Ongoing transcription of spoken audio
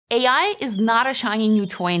AI is not a shiny new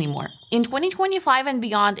toy anymore. In 2025 and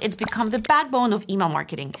beyond, it's become the backbone of email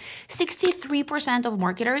marketing. 63% of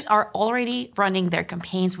marketers are already running their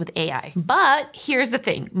campaigns with AI. But here's the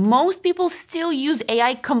thing, most people still use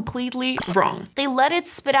AI completely wrong. They let it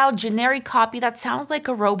spit out generic copy that sounds like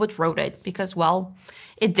a robot wrote it because, well,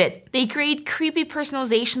 it did. They create creepy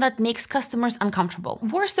personalization that makes customers uncomfortable.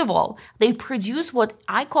 Worst of all, they produce what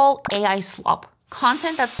I call AI slop,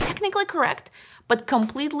 content that's technically correct, but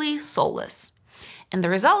completely soulless. And the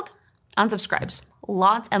result? Unsubscribes.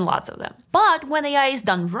 Lots and lots of them. But when AI is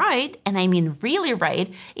done right, and I mean really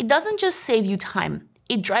right, it doesn't just save you time.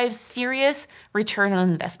 It drives serious return on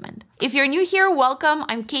investment. If you're new here, welcome.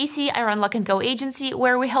 I'm Kasey. I run Luck & Co agency,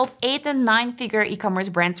 where we help 8- and 9-figure e-commerce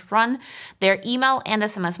brands run their email and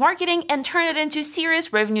SMS marketing and turn it into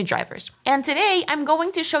serious revenue drivers. And today, I'm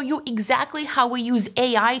going to show you exactly how we use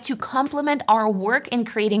AI to complement our work in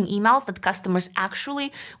creating emails that customers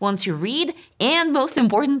actually want to read and, most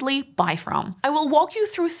importantly, buy from. I will walk you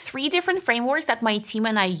through 3 different frameworks that my team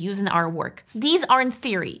and I use in our work. These aren't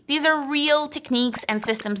theory. These are real techniques and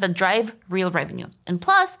systems that drive real revenue. And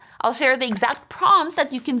plus, I'll share the exact prompts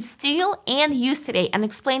that you can steal and use today and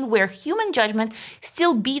explain where human judgment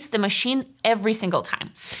still beats the machine every single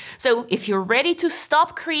time. So if you're ready to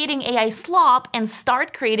stop creating AI slop and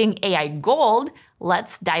start creating AI gold,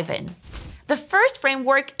 let's dive in. The first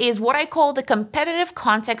framework is what I call the competitive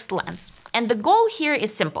context lens. And the goal here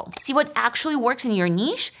is simple. See what actually works in your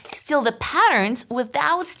niche, steal the patterns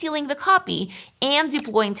without stealing the copy, and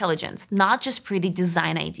deploy intelligence, not just pretty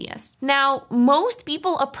design ideas. Now, most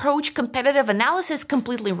people approach competitive analysis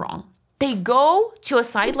completely wrong. They go to a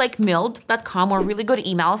site like mild.com or Really Good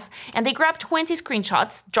Emails, and they grab 20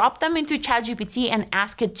 screenshots, drop them into ChatGPT, and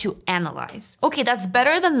ask it to analyze. Okay, that's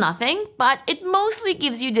better than nothing, but it mostly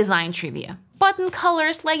gives you design trivia. Button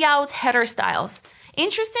colors, layouts, header styles.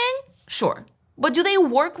 Interesting? Sure. But do they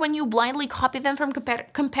work when you blindly copy them from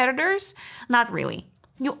competitors? Not really.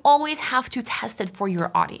 You always have to test it for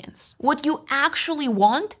your audience. What you actually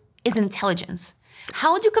want is intelligence.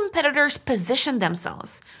 How do competitors position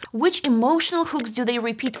themselves? Which emotional hooks do they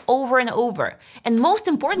repeat over and over? And most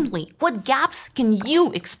importantly, what gaps can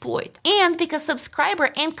you exploit? And because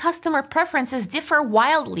subscriber and customer preferences differ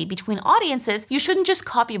wildly between audiences, you shouldn't just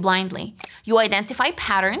copy blindly. You identify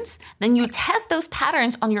patterns, then you test those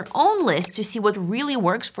patterns on your own list to see what really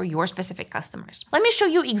works for your specific customers. Let me show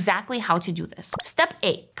you exactly how to do this. Step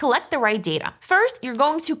A, collect the right data. First, you're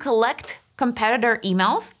going to collect competitor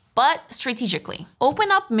emails, but strategically.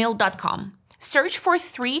 Open up mild.com. Search for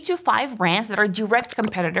 3 to 5 brands that are direct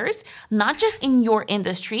competitors, not just in your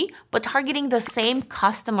industry, but targeting the same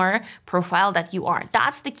customer profile that you are.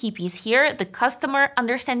 That's the key piece here. The customer,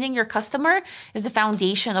 understanding your customer is the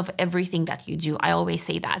foundation of everything that you do. I always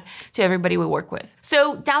say that to everybody we work with.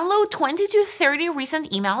 So download 20 to 30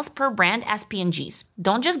 recent emails per brand as PNGs.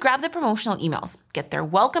 Don't just grab the promotional emails. Get their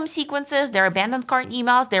welcome sequences, their abandoned cart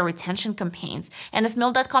emails, their retention campaigns. And if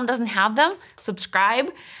mild.com doesn't have them,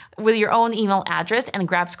 subscribe with your own email address and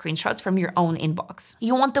grab screenshots from your own inbox.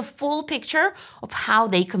 You want the full picture of how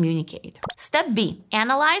they communicate. Step B,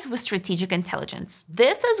 analyze with strategic intelligence.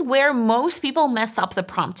 This is where most people mess up the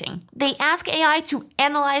prompting. They ask AI to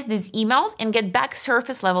analyze these emails and get back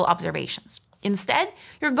surface level observations. Instead,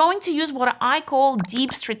 you're going to use what I call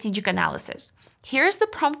deep strategic analysis. Here's the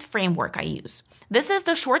prompt framework I use. This is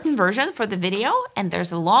the shortened version for the video, and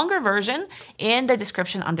there's a longer version in the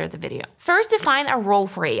description under the video. First, define a role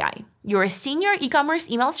for AI. You're a senior e-commerce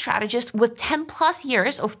email strategist with 10 plus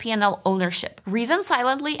years of P&L ownership. Reason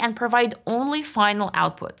silently and provide only final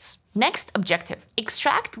outputs. Next, objective.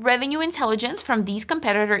 Extract revenue intelligence from these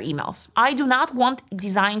competitor emails. I do not want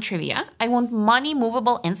design trivia. I want money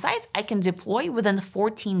movable insights I can deploy within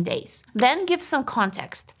 14 days. Then give some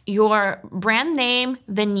context. Your brand name,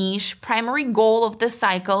 the niche, primary goal of this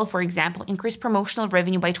cycle, for example, increase promotional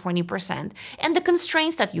revenue by 20%, and the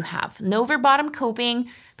constraints that you have. No verbatim copying,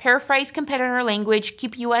 paraphrase competitor language,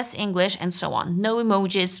 keep US English, and so on. No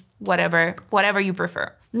emojis, whatever you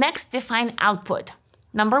prefer. Next, define output.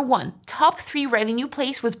 Number 1, top 3 revenue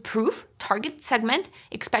plays with proof, target segment,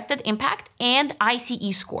 expected impact, and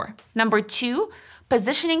ICE score. Number 2,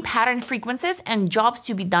 positioning pattern frequencies and jobs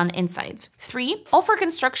to be done insights. 3, offer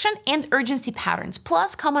construction and urgency patterns,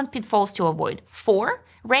 plus common pitfalls to avoid. 4,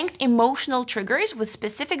 ranked emotional triggers with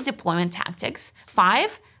specific deployment tactics.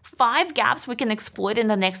 5 gaps we can exploit in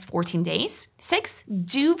the next 14 days. 6,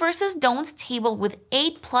 do versus don'ts table with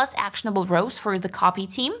 8 plus actionable rows for the copy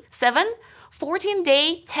team. 7,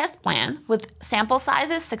 14-day test plan with sample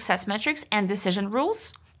sizes, success metrics, and decision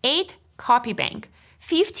rules. 8, copy bank.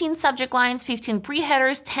 15 subject lines, 15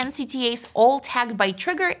 pre-headers, 10 CTAs, all tagged by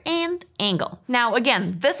trigger and angle. Now,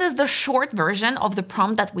 again, this is the short version of the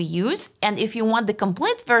prompt that we use. And if you want the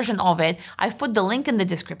complete version of it, I've put the link in the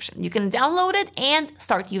description. You can download it and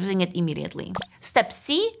start using it immediately. Step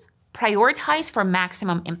C, prioritize for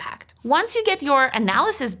maximum impact. Once you get your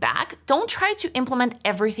analysis back, don't try to implement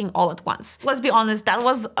everything all at once. Let's be honest, that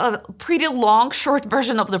was a pretty long, short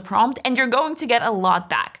version of the prompt, and you're going to get a lot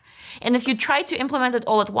back. And if you try to implement it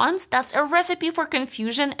all at once, that's a recipe for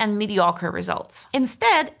confusion and mediocre results.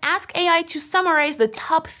 Instead, ask AI to summarize the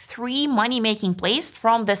top 3 money-making plays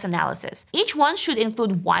from this analysis. Each one should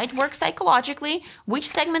include why it works psychologically, which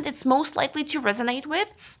segment it's most likely to resonate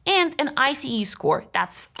with, and an ICE score,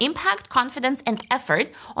 that's impact, confidence, and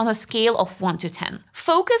effort on a scale of 1 to 10.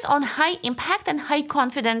 Focus on high impact and high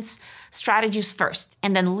confidence strategies first,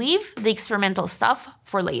 and then leave the experimental stuff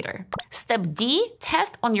for later. Step D,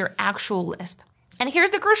 test on your actual list. And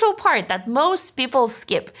here's the crucial part that most people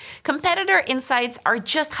skip. Competitor insights are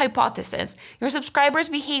just hypotheses. Your subscribers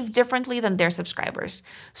behave differently than their subscribers.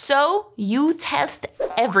 So you test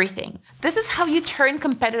everything. This is how you turn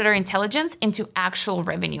competitor intelligence into actual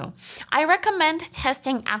revenue. I recommend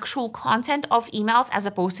testing actual content of emails as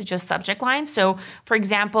opposed to just subject lines. So for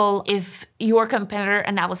example, if your competitor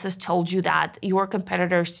analysis told you that your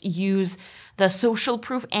competitors use the social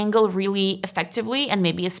proof angle really effectively and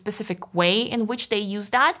maybe a specific way in which they use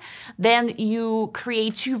that, then you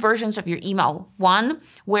create 2 versions of your email. One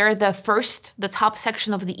where the top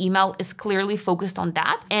section of the email is clearly focused on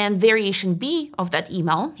that, and variation B of that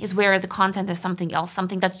email is where the content is something else,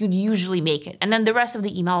 something that you'd usually make it. And then the rest of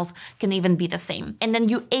the emails can even be the same. And then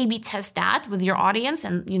you A/B test that with your audience,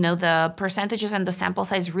 and the percentages and the sample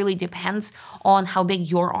size really depends on how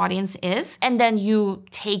big your audience is. And then you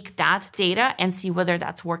take that data and see whether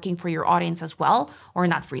that's working for your audience as well or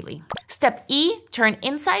not really. Step E, turn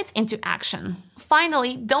insights into action.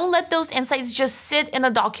 Finally, don't let those insights just sit in a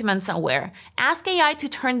document somewhere. Ask AI to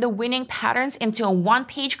turn the winning patterns into a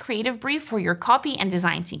 1-page creative brief for your copy and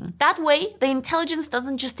design team. That way, the intelligence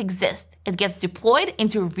doesn't just exist. It gets deployed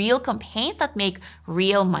into real campaigns that make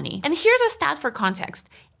real money. And here's a stat for context.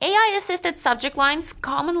 AI-assisted subject lines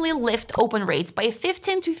commonly lift open rates by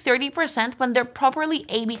 15 to 30% when they're properly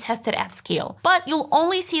A/B tested at scale. But you'll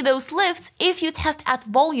only see those lifts if you test at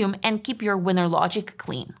volume and keep your winner logic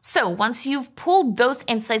clean. So once you've pulled those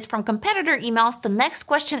insights from competitor emails, the next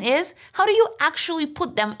question is, how do you actually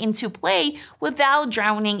put them into play without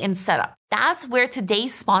drowning in setup? That's where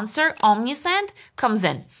today's sponsor, Omnisend, comes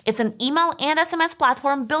in. It's an email and SMS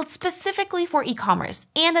platform built specifically for e-commerce,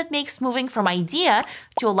 and it makes moving from idea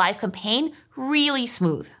to a live campaign really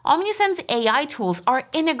smooth. Omnisend's AI tools are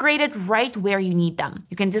integrated right where you need them.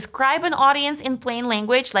 You can describe an audience in plain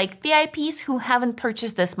language like VIPs who haven't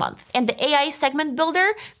purchased this month, and the AI segment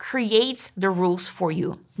builder creates the rules for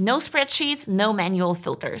you. No spreadsheets, no manual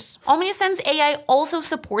filters. Omnisend's AI also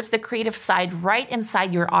supports the creative side right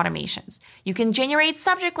inside your automations. You can generate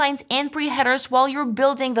subject lines and pre-headers while you're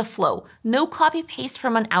building the flow. No copy-paste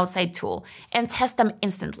from an outside tool, and test them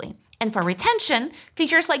instantly. And for retention,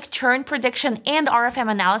 features like churn prediction and RFM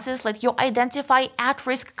analysis let you identify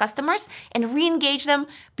at-risk customers and re-engage them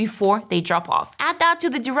before they drop off. Add that to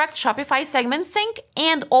the direct Shopify segment sync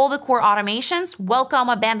and all the core automations, welcome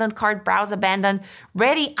abandoned cart, browse abandoned,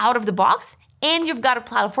 ready out of the box, and you've got a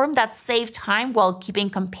platform that saves time while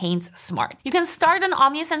keeping campaigns smart. You can start on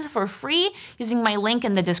Omnisend for free using my link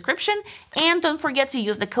in the description, and don't forget to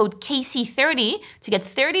use the code Kasey30 to get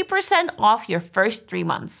 30% off your first 3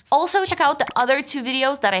 months. Also, check out the other 2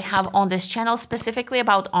 videos that I have on this channel specifically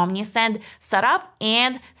about Omnisend setup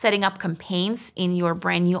and setting up campaigns in your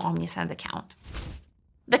brand new Omnisend account.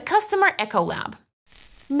 The Customer Echo Lab.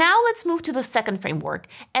 Now let's move to the second framework,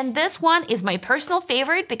 and this one is my personal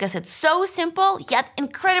favorite because it's so simple yet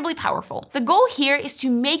incredibly powerful. The goal here is to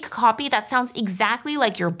make copy that sounds exactly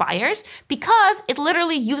like your buyers because it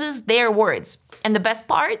literally uses their words. And the best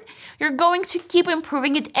part? You're going to keep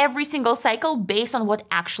improving it every single cycle based on what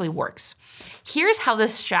actually works. Here's how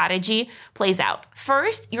this strategy plays out.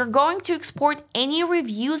 First, you're going to export any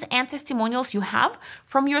reviews and testimonials you have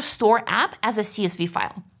from your store app as a CSV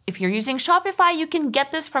file. If you're using Shopify, you can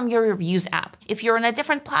get this from your reviews app. If you're on a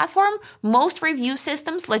different platform, most review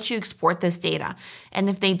systems let you export this data. And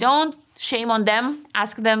if they don't, shame on them,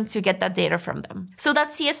 ask them to get that data from them. So that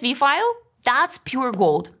CSV file, that's pure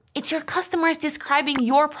gold. It's your customers describing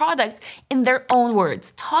your products in their own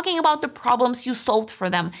words, talking about the problems you solved for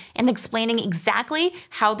them, and explaining exactly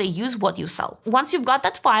how they use what you sell. Once you've got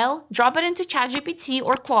that file, drop it into ChatGPT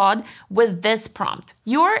or Claude with this prompt.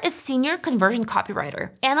 You're a senior conversion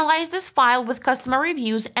copywriter. Analyze this file with customer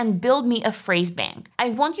reviews and build me a phrase bank. I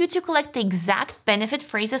want you to collect the exact benefit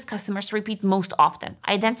phrases customers repeat most often.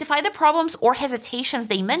 Identify the problems or hesitations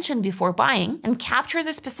they mentioned before buying, and capture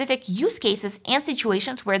the specific use cases and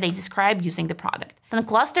situations where they describe using the product. Then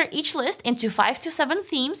cluster each list into 5 to 7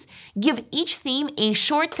 themes, give each theme a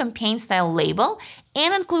short campaign-style label,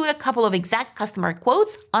 and include a couple of exact customer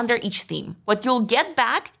quotes under each theme. What you'll get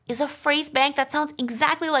back is a phrase bank that sounds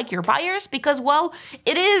exactly like your buyers because, well,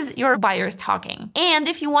 it is your buyers talking. And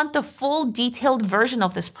if you want the full detailed version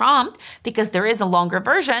of this prompt, because there is a longer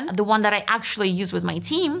version, the one that I actually use with my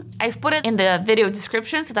team, I've put it in the video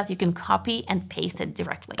description so that you can copy and paste it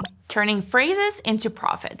directly. Turning phrases into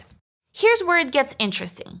profit. Here's where it gets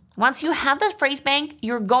interesting. Once you have that phrase bank,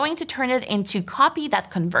 you're going to turn it into copy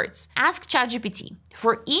that converts. Ask ChatGPT,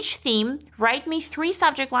 for each theme, write me 3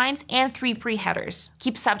 subject lines and 3 pre-headers.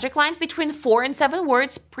 Keep subject lines between 4 and 7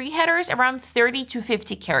 words, pre-headers around 30 to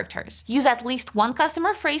 50 characters. Use at least 1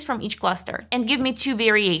 customer phrase from each cluster, and give me 2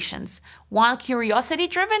 variations, 1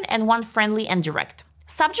 curiosity-driven and 1 friendly and direct.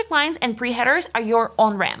 Subject lines and pre-headers are your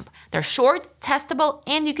on-ramp. They're short, testable,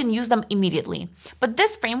 and you can use them immediately. But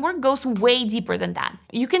this framework goes way deeper than that.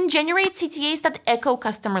 You can generate CTAs that echo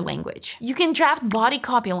customer language. You can draft body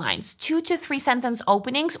copy lines, 2 to 3 sentence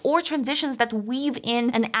openings, or transitions that weave in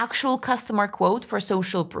an actual customer quote for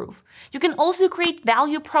social proof. You can also create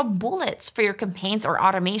value prop bullets for your campaigns or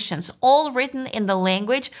automations, all written in the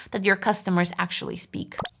language that your customers actually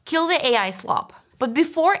speak. Kill the AI slop. But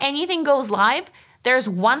before anything goes live, there's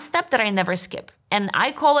one step that I never skip, and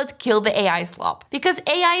I call it kill the AI slop. Because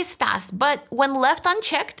AI is fast, but when left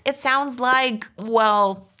unchecked, it sounds like,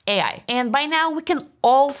 well, AI. And by now we can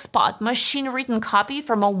all spot machine-written copy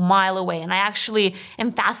from a mile away. And I actually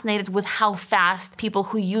am fascinated with how fast people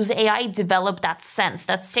who use AI develop that sense,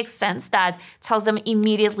 that sixth sense that tells them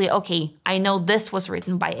immediately, okay, I know this was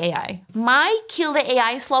written by AI. My kill the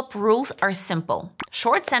AI slop rules are simple.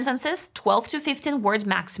 Short sentences, 12 to 15 words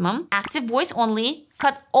maximum, active voice only,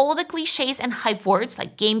 cut all the cliches and hype words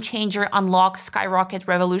like game changer, unlock, skyrocket,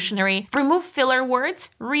 revolutionary, remove filler words,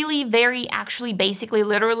 really, very, actually, basically,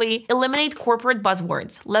 literally, eliminate corporate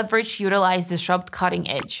buzzwords, leverage, utilize, disrupt, cutting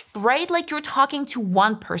edge. Write like you're talking to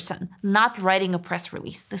one person, not writing a press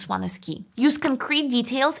release. This one is key. Use concrete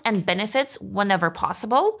details and benefits whenever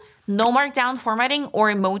possible. No markdown formatting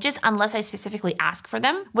or emojis unless I specifically ask for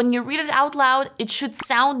them. When you read it out loud, it should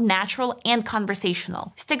sound natural and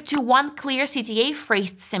conversational. Stick to one clear CTA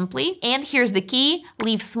phrased simply. And here's the key,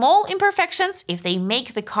 leave small imperfections if they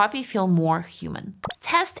make the copy feel more human.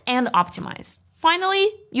 Test and optimize. Finally,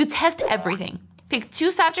 you test everything. Pick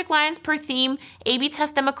 2 subject lines per theme, A/B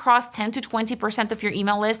test them across 10 to 20% of your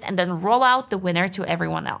email list, and then roll out the winner to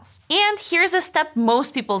everyone else. And here's the step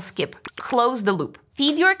most people skip. Close the loop.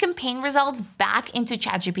 Feed your campaign results back into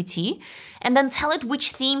ChatGPT, and then tell it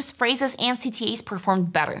which themes, phrases, and CTAs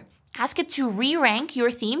performed better. Ask it to re-rank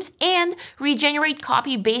your themes and regenerate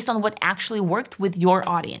copy based on what actually worked with your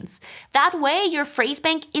audience. That way, your phrase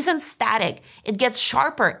bank isn't static. It gets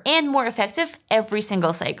sharper and more effective every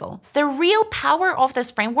single cycle. The real power of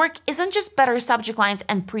this framework isn't just better subject lines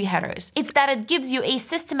and pre-headers. It's that it gives you a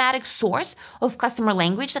systematic source of customer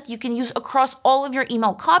language that you can use across all of your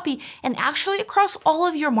email copy and actually across all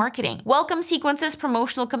of your marketing. Welcome sequences,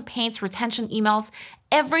 promotional campaigns, retention emails,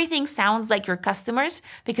 everything sounds like your customers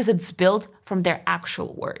because it's built from their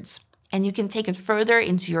actual words. And you can take it further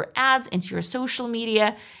into your ads, into your social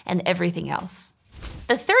media, and everything else.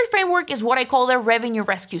 The third framework is what I call the revenue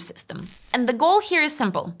rescue system. And the goal here is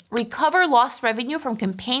simple. Recover lost revenue from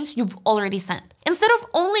campaigns you've already sent. Instead of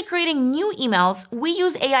only creating new emails, we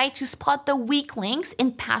use AI to spot the weak links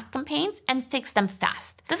in past campaigns and fix them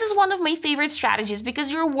fast. This is one of my favorite strategies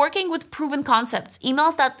because you're working with proven concepts,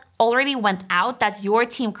 emails that already went out that your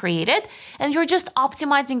team created, and you're just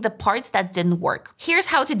optimizing the parts that didn't work. Here's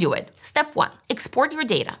how to do it. Step 1, export your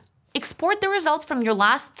data. Export the results from your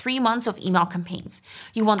last 3 months of email campaigns.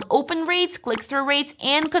 You want open rates, click-through rates,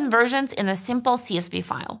 and conversions in a simple CSV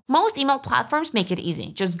file. Most email platforms make it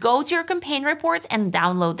easy. Just go to your campaign reports and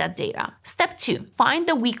download that data. Step 2, find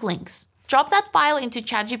the weak links. Drop that file into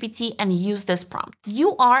ChatGPT and use this prompt.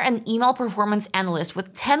 You are an email performance analyst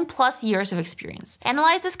with 10+ years of experience.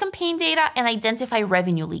 Analyze this campaign data and identify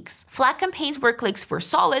revenue leaks. Flag campaigns where clicks were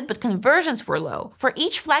solid but conversions were low. For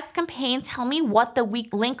each flagged campaign, tell me what the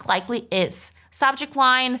weak link likely is. Subject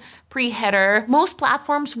line, pre-header. Most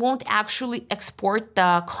platforms won't actually export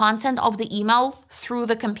the content of the email through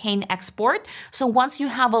the campaign export. So once you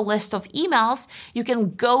have a list of emails, you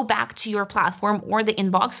can go back to your platform or the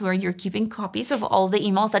inbox where you're keeping copies of all the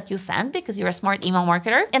emails that you send because you're a smart email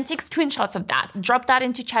marketer, and take screenshots of that. Drop that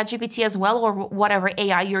into ChatGPT as well, or whatever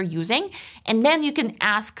AI you're using. And then you can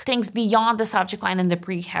ask things beyond the subject line and the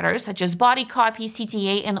pre-header, such as body copy,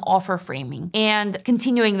 CTA, and offer framing. And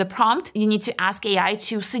continuing the prompt, you need to ask AI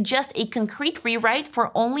to suggest a concrete rewrite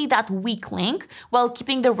for only that weak link while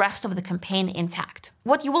keeping the rest of the campaign intact.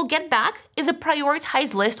 What you will get back is a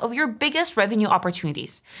prioritized list of your biggest revenue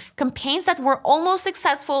opportunities, campaigns that were almost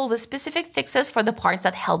successful with specific fixes for the parts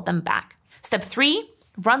that held them back. Step 3.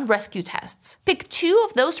 Run rescue tests. Pick 2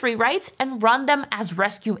 of those rewrites and run them as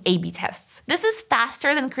rescue A/B tests. This is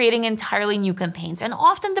faster than creating entirely new campaigns, and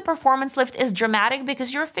often the performance lift is dramatic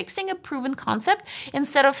because you're fixing a proven concept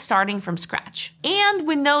instead of starting from scratch. And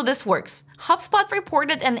we know this works. HubSpot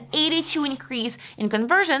reported an 82% increase in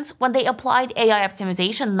conversions when they applied AI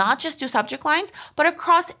optimization not just to subject lines, but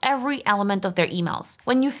across every element of their emails.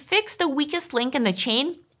 When you fix the weakest link in the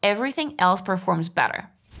chain, everything else performs better.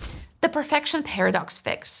 The perfection paradox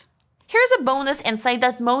fix. Here's a bonus insight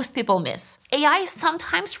that most people miss. AI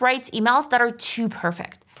sometimes writes emails that are too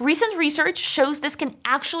perfect. Recent research shows this can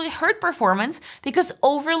actually hurt performance because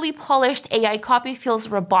overly polished AI copy feels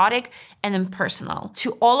robotic and impersonal.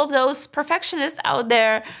 To all of those perfectionists out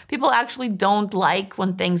there, people actually don't like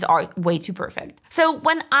when things are way too perfect. So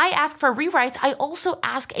when I ask for rewrites, I also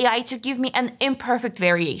ask AI to give me an imperfect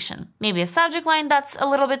variation. Maybe a subject line that's a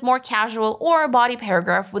little bit more casual, or a body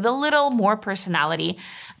paragraph with a little more personality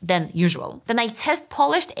than usual. Then I test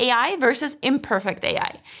polished AI versus imperfect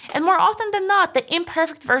AI. And more often than not, the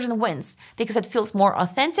imperfect version wins because it feels more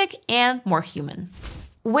authentic and more human.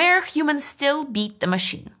 Where humans still beat the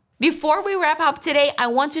machine. Before we wrap up today, I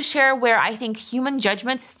want to share where I think human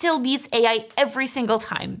judgment still beats AI every single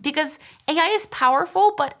time, because AI is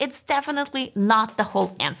powerful, but it's definitely not the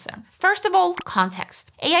whole answer. First of all,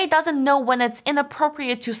 context. AI doesn't know when it's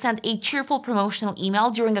inappropriate to send a cheerful promotional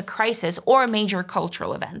email during a crisis or a major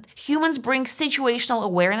cultural event. Humans bring situational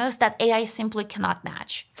awareness that AI simply cannot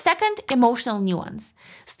match. Second, emotional nuance.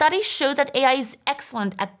 Studies show that AI is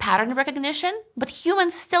excellent at pattern recognition, but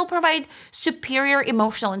humans still provide superior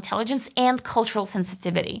emotional intelligence and cultural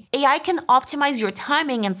sensitivity. AI can optimize your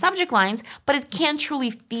timing and subject lines, but it can't truly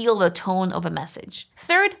feel the tone of a message.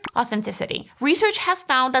 Third, authenticity. Research has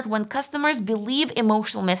found that when customers believe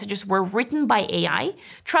emotional messages were written by AI,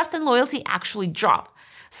 trust and loyalty actually drop.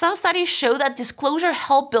 Some studies show that disclosure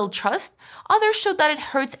helps build trust, others show that it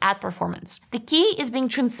hurts ad performance. The key is being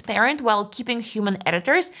transparent while keeping human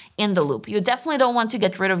editors in the loop. You definitely don't want to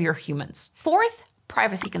get rid of your humans. Fourth,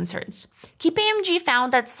 privacy concerns. KPMG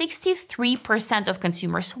found that 63% of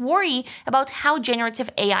consumers worry about how generative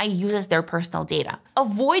AI uses their personal data.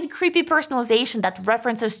 Avoid creepy personalization that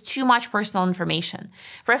references too much personal information.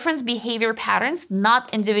 Reference behavior patterns,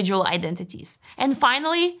 not individual identities. And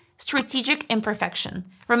finally, strategic imperfection.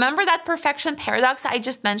 Remember that perfection paradox I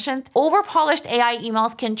just mentioned? Overpolished AI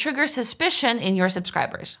emails can trigger suspicion in your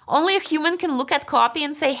subscribers. Only a human can look at copy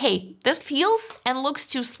and say, hey, this feels and looks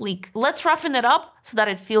too sleek. Let's roughen it up so that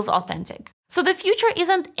it feels authentic. So the future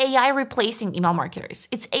isn't AI replacing email marketers.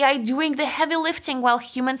 It's AI doing the heavy lifting while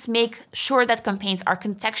humans make sure that campaigns are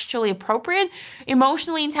contextually appropriate,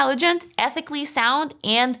 emotionally intelligent, ethically sound,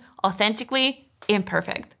 and authentically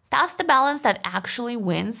imperfect. That's the balance that actually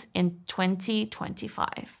wins in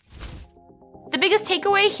 2025. The biggest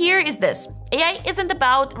takeaway here is this. AI isn't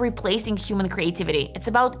about replacing human creativity, it's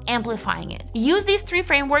about amplifying it. Use these 3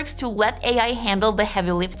 frameworks to let AI handle the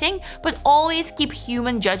heavy lifting, but always keep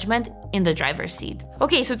human judgment in the driver's seat.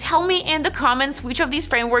 Okay, so tell me in the comments which of these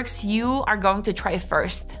frameworks you are going to try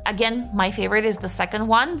first. Again, my favorite is the second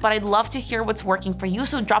one, but I'd love to hear what's working for you,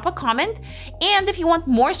 so drop a comment. And if you want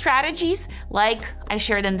more strategies like I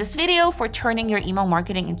shared in this video for turning your email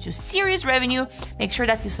marketing into serious revenue, make sure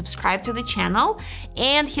that you subscribe to the channel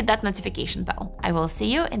and hit that notification bell. I will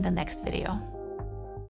see you in the next video.